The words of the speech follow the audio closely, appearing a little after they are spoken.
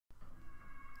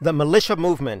The Militia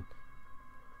Movement.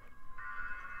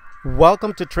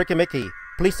 Welcome to Tricky Mickey.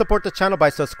 Please support the channel by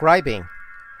subscribing,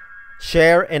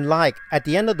 share, and like. At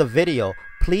the end of the video,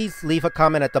 please leave a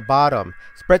comment at the bottom.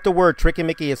 Spread the word Tricky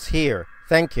Mickey is here.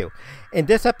 Thank you. In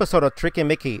this episode of Tricky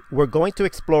Mickey, we're going to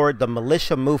explore the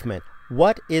Militia Movement.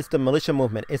 What is the Militia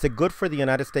Movement? Is it good for the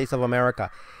United States of America?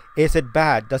 Is it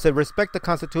bad? Does it respect the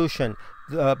Constitution,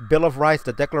 the Bill of Rights,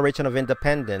 the Declaration of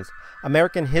Independence,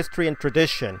 American history and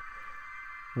tradition?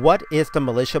 What is the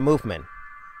Militia Movement?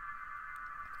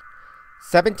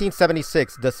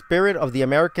 1776, the spirit of the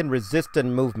American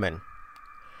resistance movement.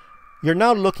 You're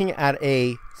now looking at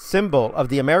a symbol of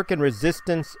the American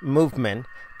resistance movement,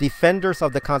 defenders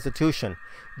of the Constitution.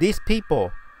 These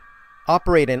people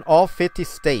operate in all 50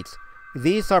 states.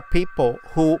 These are people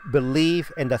who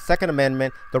believe in the Second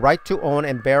Amendment, the right to own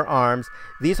and bear arms.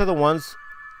 These are the ones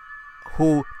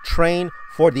who train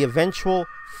for the eventual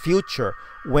future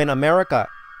when America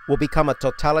will become a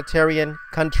totalitarian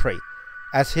country,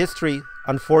 as history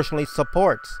unfortunately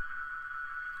supports.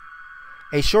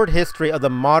 A short history of the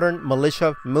modern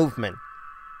militia movement.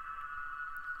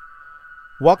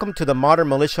 Welcome to the modern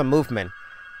militia movement.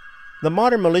 The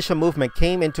modern militia movement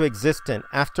came into existence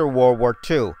after World War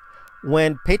II,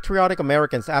 when patriotic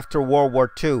Americans after World War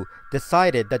II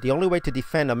decided that the only way to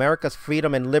defend America's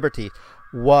freedom and liberty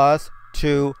was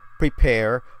to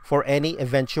prepare for any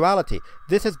eventuality.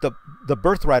 This is the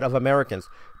birthright of Americans,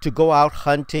 to go out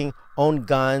hunting, own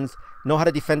guns, know how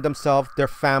to defend themselves, their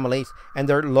families, and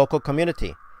their local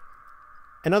community.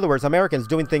 In other words, Americans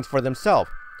doing things for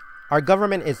themselves. Our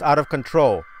government is out of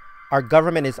control. Our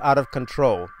government is out of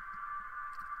control.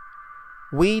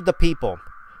 We the people.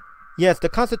 Yes, the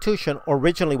Constitution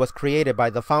originally was created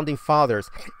by the Founding Fathers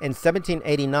in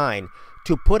 1789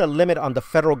 to put a limit on the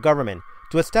federal government,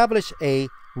 to establish a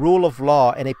rule of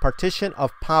law and a partition of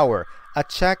power, a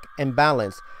check and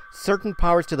balance, certain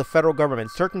powers to the federal government,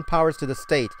 certain powers to the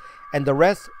state, and the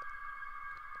rest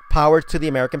powers to the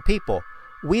American people.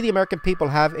 We the American people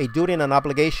have a duty and an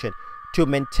obligation to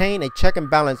maintain a check and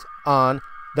balance on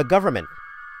the government.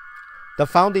 The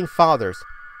Founding Fathers.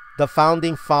 The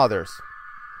Founding Fathers.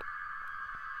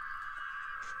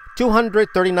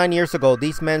 239 years ago,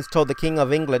 these men told the King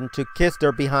of England to kiss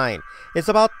their behind. It's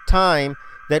about time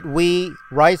that we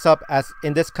rise up as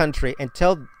in this country and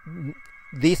tell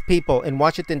these people in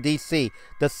Washington, D.C.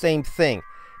 the same thing.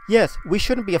 Yes, we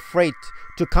shouldn't be afraid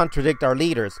to contradict our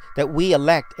leaders that we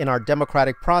elect in our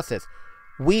democratic process.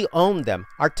 We own them.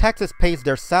 Our taxes pays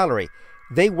their salary.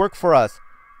 They work for us.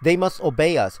 They must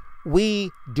obey us.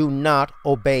 We do not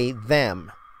obey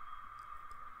them.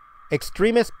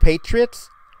 Extremist patriots,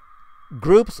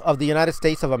 groups of the United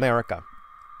States of America.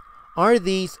 Are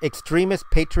these extremist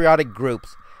patriotic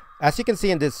groups? As you can see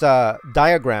in this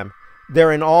diagram,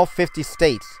 they're in all 50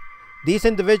 states. These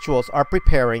individuals are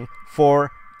preparing for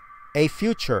a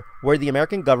future where the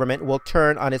American government will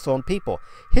turn on its own people.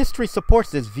 History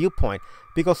supports this viewpoint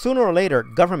because sooner or later,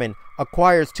 government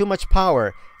acquires too much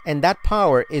power, and that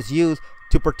power is used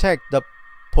to protect the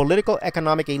political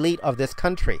economic elite of this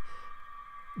country.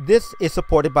 This is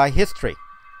supported by history.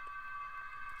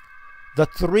 The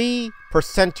 3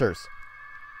 percenters.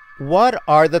 What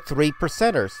are the 3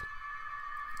 percenters?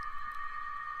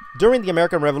 During the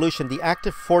American Revolution, the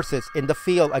active forces in the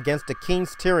field against the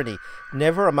king's tyranny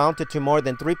never amounted to more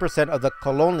than 3% of the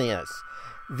colonials.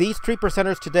 These 3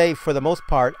 percenters today, for the most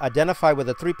part, identify with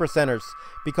the 3 percenters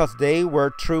because they were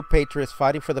true patriots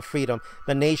fighting for the freedom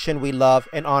the nation we love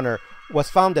and honor was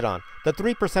founded on. The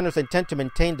 3 percenters intend to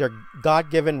maintain their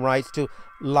God-given rights to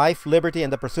life, liberty,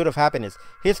 and the pursuit of happiness.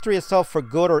 History itself, for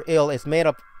good or ill, is made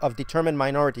up of determined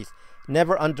minorities.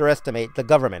 Never underestimate the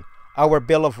government. Our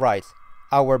Bill of Rights.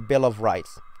 Our Bill of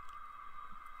Rights.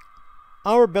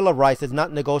 Our Bill of Rights is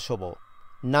not negotiable.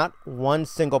 Not one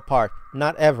single part.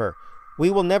 Not ever. We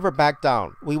will never back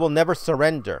down. We will never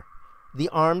surrender. The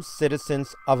armed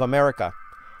citizens of America.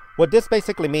 What this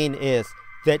basically means is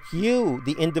that you,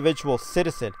 the individual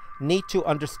citizen, need to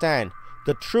understand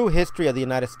the true history of the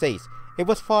United States. It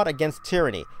was fought against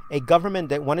tyranny, a government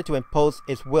that wanted to impose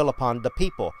its will upon the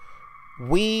people.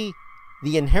 We,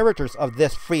 the inheritors of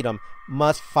this freedom,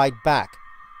 must fight back.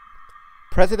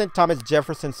 President Thomas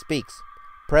Jefferson speaks.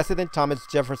 President Thomas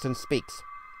Jefferson speaks.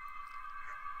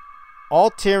 All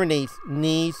tyranny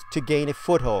needs to gain a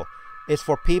foothold is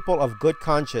for people of good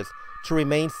conscience to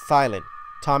remain silent.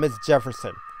 Thomas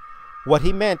Jefferson. What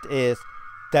he meant is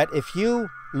that if you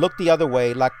look the other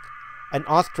way like an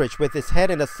ostrich with his head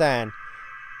in the sand,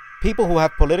 people who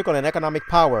have political and economic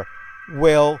power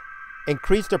will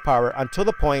increase their power until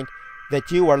the point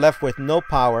that you are left with no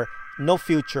power, no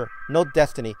future, no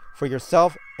destiny for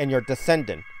yourself and your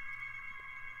descendant.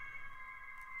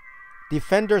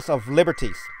 Defenders of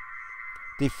liberties.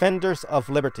 Defenders of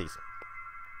liberties.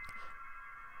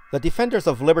 The defenders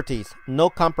of liberties, no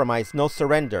compromise, no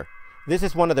surrender. This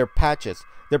is one of their patches.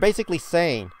 They're basically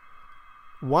saying,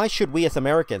 why should we as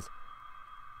Americans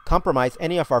compromise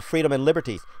any of our freedom and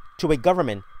liberties to a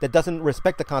government that doesn't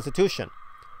respect the Constitution?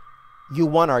 You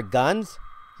want our guns?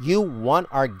 You want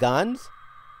our guns?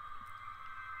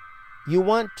 You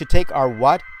want to take our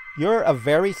what? You're a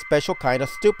very special kind of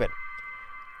stupid.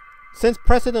 Since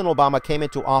President Obama came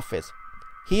into office,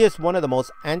 he is one of the most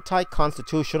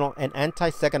anti-constitutional and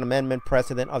anti-Second Amendment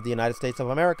president of the United States of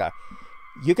America.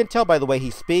 You can tell by the way he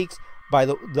speaks, by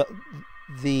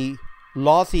the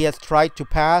laws he has tried to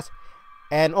pass,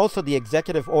 and also the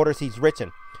executive orders he's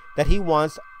written, that he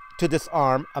wants to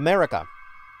disarm America.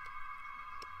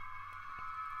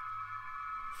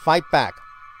 Fight back.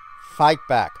 Fight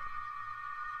back.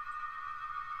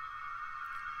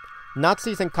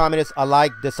 Nazis and communists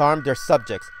alike disarmed their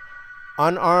subjects.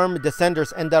 Unarmed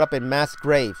dissenters ended up in mass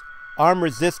graves. Armed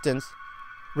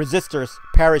resistors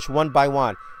perish one by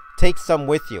one. Take some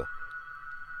with you.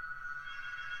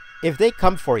 If they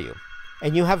come for you,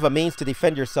 and you have a means to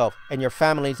defend yourself and your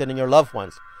families and your loved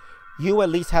ones, you at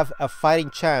least have a fighting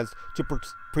chance to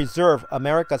preserve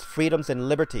America's freedoms and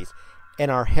liberties and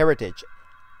our heritage.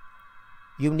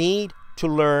 You need to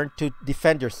learn to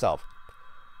defend yourself.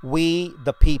 We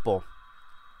the people.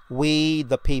 We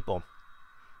the people.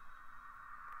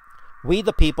 We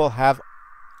the people have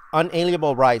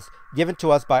unalienable rights given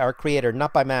to us by our Creator,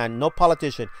 not by man. No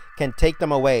politician can take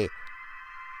them away.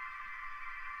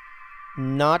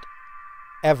 Not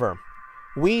ever.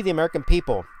 We the American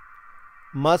people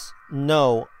must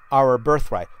know our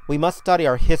birthright. We must study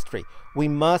our history. We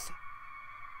must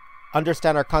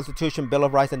understand our Constitution, Bill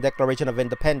of Rights, and Declaration of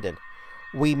Independence.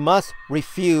 We must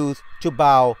refuse to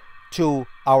bow to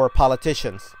our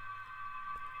politicians.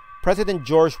 President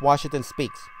George Washington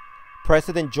speaks.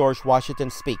 President George Washington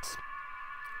speaks.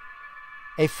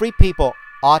 A free people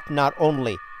ought not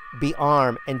only be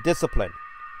armed and disciplined,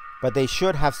 but they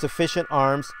should have sufficient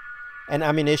arms and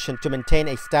ammunition to maintain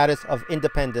a status of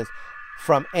independence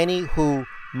from any who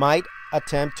might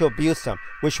attempt to abuse them,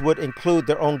 which would include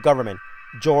their own government.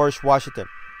 George Washington.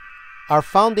 Our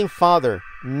founding father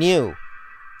knew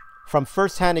from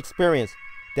first-hand experience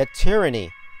that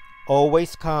tyranny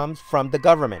always comes from the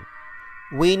government.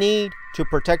 We need to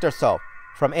protect ourselves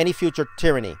from any future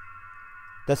tyranny.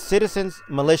 The citizens'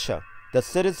 militia. The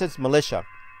citizens' militia.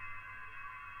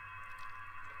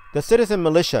 The citizen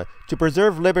militia. To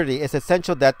preserve liberty, is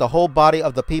essential that the whole body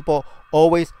of the people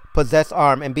always possess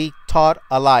arms and be taught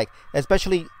alike,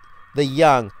 especially the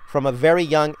young, from a very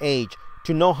young age,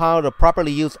 to know how to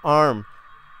properly use arms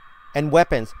and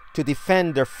weapons to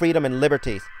defend their freedom and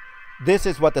liberties. This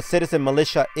is what the citizen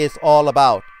militia is all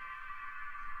about.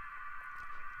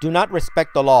 Do not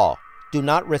respect the law. Do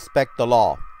not respect the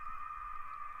law.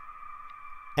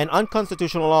 An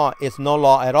unconstitutional law is no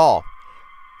law at all.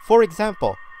 For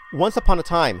example, once upon a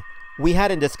time, we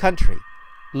had in this country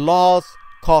laws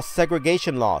called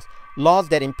segregation laws, laws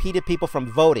that impeded people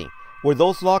from voting. Were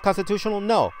those laws constitutional?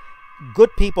 No.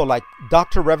 Good people like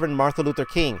Dr. Reverend Martin Luther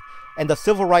King and the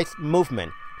Civil Rights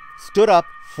Movement stood up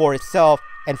for itself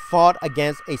and fought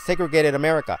against a segregated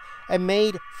America and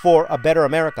made for a better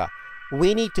America.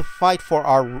 We need to fight for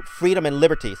our freedom and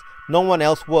liberties. No one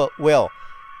else will.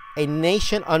 A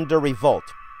nation under revolt.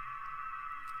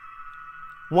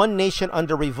 One nation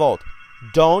under revolt.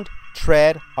 Don't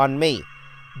tread on me.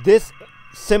 This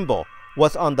symbol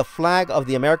was on the flag of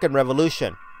the American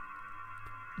Revolution.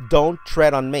 Don't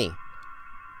tread on me.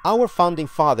 Our founding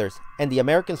fathers and the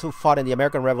Americans who fought in the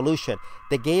American Revolution,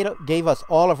 they gave us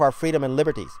all of our freedom and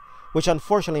liberties, which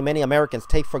unfortunately many Americans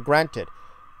take for granted.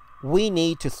 We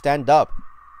need to stand up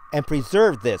and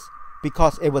preserve this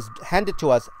because it was handed to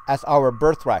us as our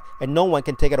birthright and no one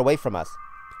can take it away from us.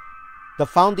 The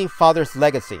founding fathers'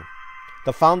 legacy.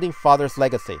 The founding fathers'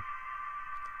 legacy.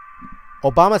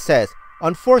 Obama says,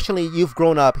 unfortunately, you've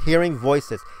grown up hearing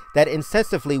voices that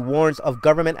incessantly warns of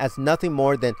government as nothing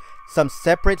more than some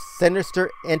separate,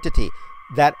 sinister entity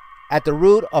that at the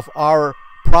root of our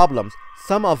problems.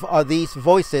 Some of these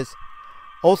voices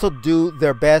also do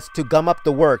their best to gum up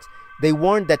the works. They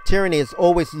warn that tyranny is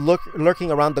always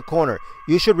lurking around the corner.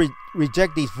 You should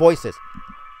reject these voices.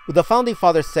 The founding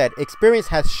fathers said, experience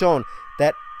has shown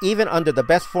that even under the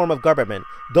best form of government,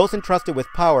 those entrusted with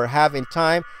power have in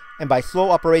time and by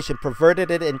slow operation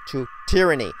perverted it into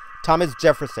tyranny. Thomas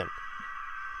Jefferson.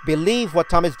 Believe what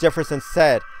Thomas Jefferson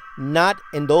said, not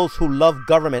in those who love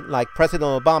government like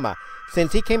President Obama.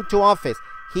 Since he came to office,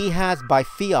 he has by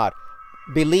fiat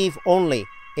believed only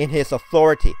in his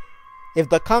authority. If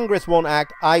the Congress won't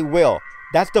act, I will.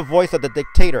 That's the voice of the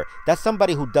dictator. That's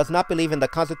somebody who does not believe in the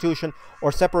Constitution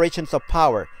or separations of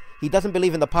power. He doesn't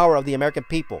believe in the power of the American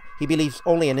people. He believes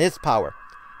only in his power.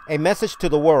 A message to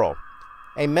the world.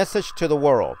 A message to the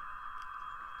world.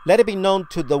 Let it be known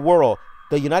to the world,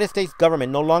 the United States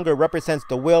government no longer represents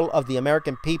the will of the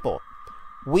American people.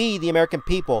 We, the American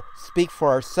people, speak for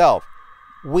ourselves.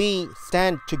 We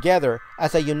stand together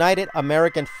as a united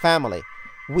American family.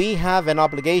 We have an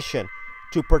obligation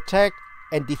to protect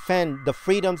and defend the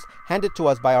freedoms handed to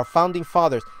us by our founding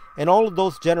fathers and all of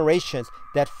those generations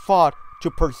that fought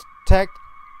to protect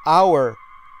our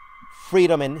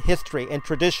freedom and history and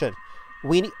tradition.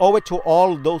 We owe it to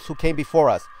all those who came before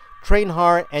us. Train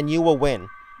hard and you will win.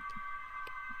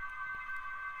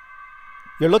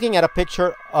 You're looking at a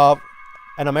picture of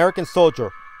an American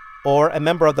soldier or a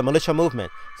member of the militia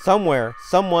movement. Somewhere,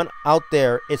 someone out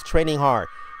there is training hard.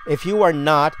 If you are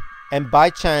not, and by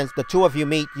chance the two of you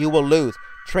meet, you will lose.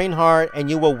 Train hard and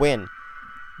you will win.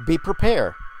 Be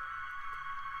prepared.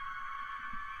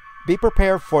 Be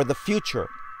prepared for the future,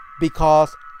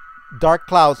 because dark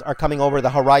clouds are coming over the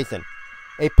horizon.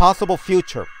 A possible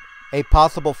future. A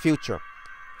possible future.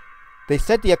 They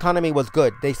said the economy was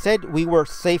good. They said we were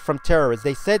safe from terrorists.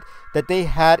 They said that they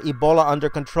had Ebola under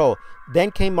control.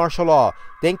 Then came martial law.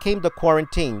 Then came the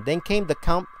quarantine. Then came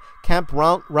the camp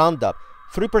roundup.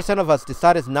 3% of us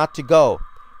decided not to go.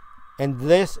 And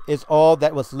this is all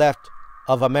that was left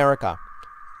of America.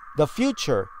 The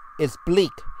future is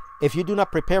bleak. If you do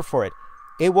not prepare for it,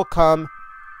 it will come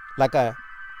like an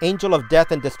angel of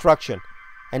death and destruction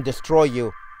and destroy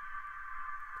you.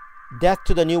 Death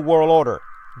to the New World Order.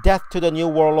 Death to the New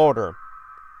World Order.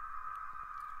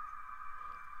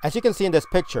 As you can see in this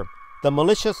picture, the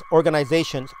malicious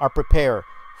organizations are prepared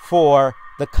for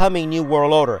the coming New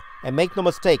World Order. And make no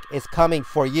mistake, it's coming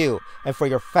for you and for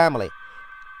your family.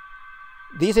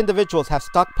 These individuals have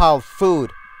stockpiled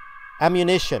food,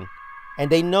 ammunition, and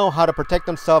they know how to protect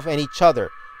themselves and each other.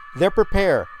 They're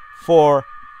prepared for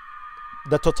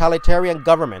the totalitarian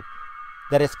government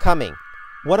that is coming.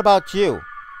 What about you?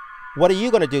 What are you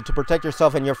going to do to protect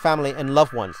yourself and your family and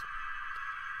loved ones?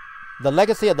 The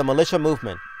legacy of the militia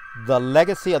movement. The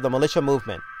legacy of the militia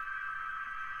movement.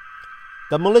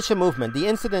 The militia movement, the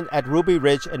incident at Ruby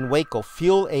Ridge and Waco,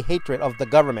 fueled a hatred of the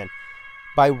government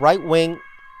by right-wing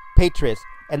patriots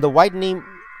and the widening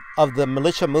of the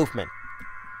militia movement.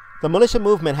 The militia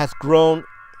movement has grown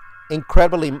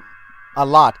incredibly a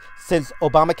lot since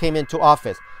Obama came into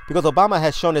office, because Obama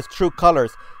has shown his true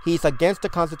colors. He's against the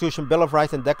Constitution, Bill of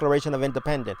Rights, and Declaration of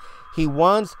Independence. He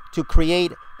wants to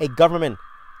create a government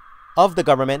of the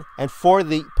government and for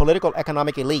the political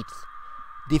economic elites.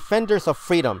 Defenders of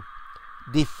freedom.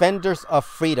 Defenders of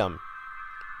freedom.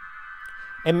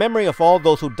 In memory of all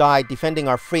those who died defending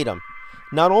our freedom,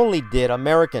 not only did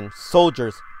American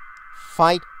soldiers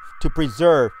fight to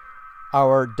preserve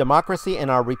our democracy and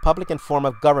our republican form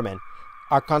of government,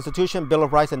 our Constitution, Bill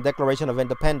of Rights, and Declaration of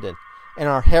Independence, and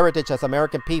our heritage as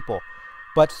American people,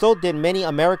 but so did many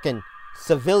American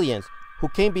civilians who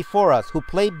came before us, who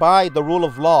played by the rule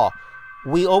of law.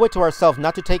 We owe it to ourselves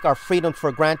not to take our freedom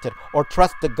for granted or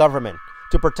trust the government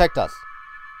to protect us.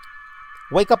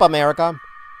 Wake up, America.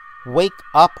 Wake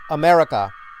up,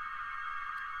 America.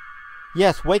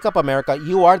 Yes, wake up, America.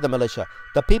 You are the militia.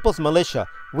 The people's militia.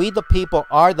 We the people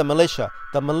are the militia.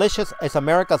 The militias is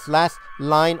America's last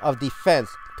line of defense.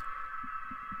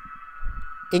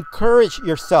 Encourage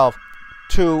yourself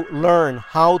to learn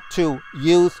how to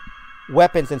use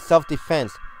weapons in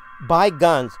self-defense. Buy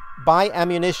guns. Buy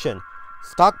ammunition.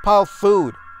 Stockpile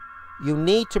food. You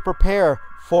need to prepare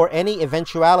for any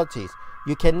eventualities.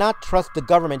 You cannot trust the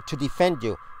government to defend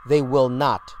you. They will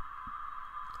not.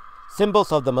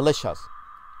 Symbols of the militias.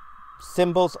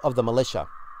 Symbols of the militia.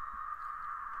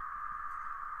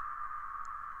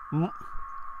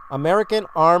 American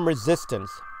Armed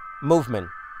Resistance Movement.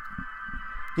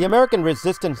 The American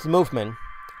Resistance Movement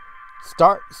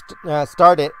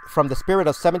started from the spirit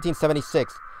of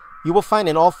 1776. You will find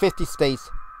in all 50 states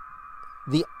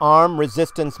the Armed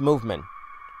Resistance Movement.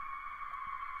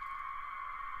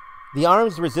 The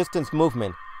Armed Resistance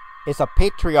Movement is a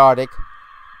patriotic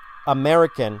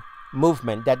American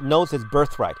movement that knows its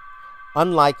birthright,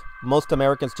 unlike most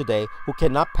Americans today who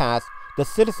cannot pass the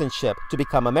citizenship to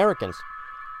become Americans.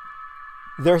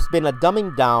 There's been a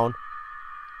dumbing down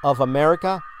of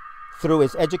America through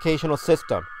its educational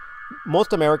system.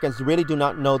 Most Americans really do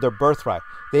not know their birthright.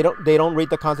 They don't read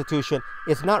the Constitution.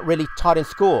 It's not really taught in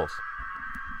schools.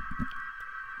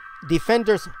 Defend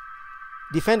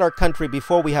our country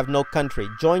before we have no country.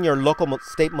 Join your local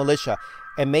state militia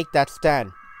and make that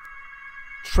stand.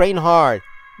 Train hard.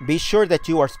 Be sure that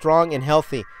you are strong and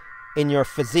healthy in your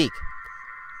physique.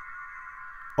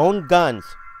 Own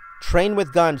guns. Train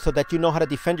with guns so that you know how to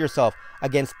defend yourself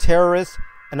against terrorists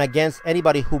and against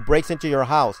anybody who breaks into your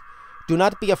house. Do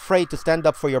not be afraid to stand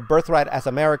up for your birthright as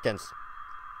Americans.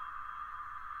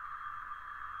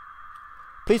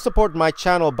 Please support my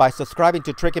channel by subscribing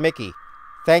to Tricky Mickey.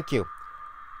 Thank you.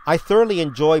 I thoroughly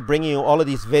enjoy bringing you all of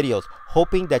these videos,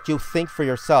 hoping that you think for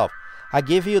yourself. I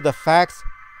give you the facts,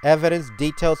 evidence,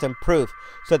 details, and proof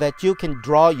so that you can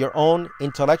draw your own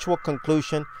intellectual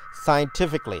conclusion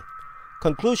scientifically.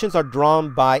 Conclusions are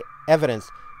drawn by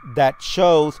evidence that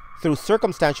shows through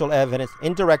circumstantial evidence,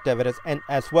 indirect evidence, and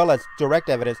as well as direct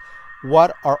evidence,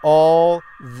 what are all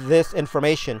this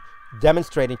information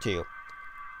demonstrating to you.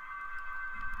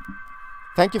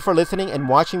 Thank you for listening and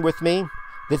watching with me.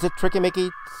 This is Tricky Mickey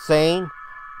saying,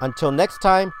 until next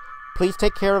time, please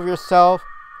take care of yourself.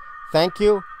 Thank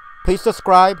you. Please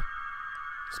subscribe.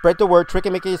 Spread the word. Tricky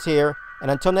Mickey is here.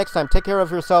 And until next time, take care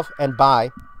of yourself and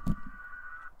bye.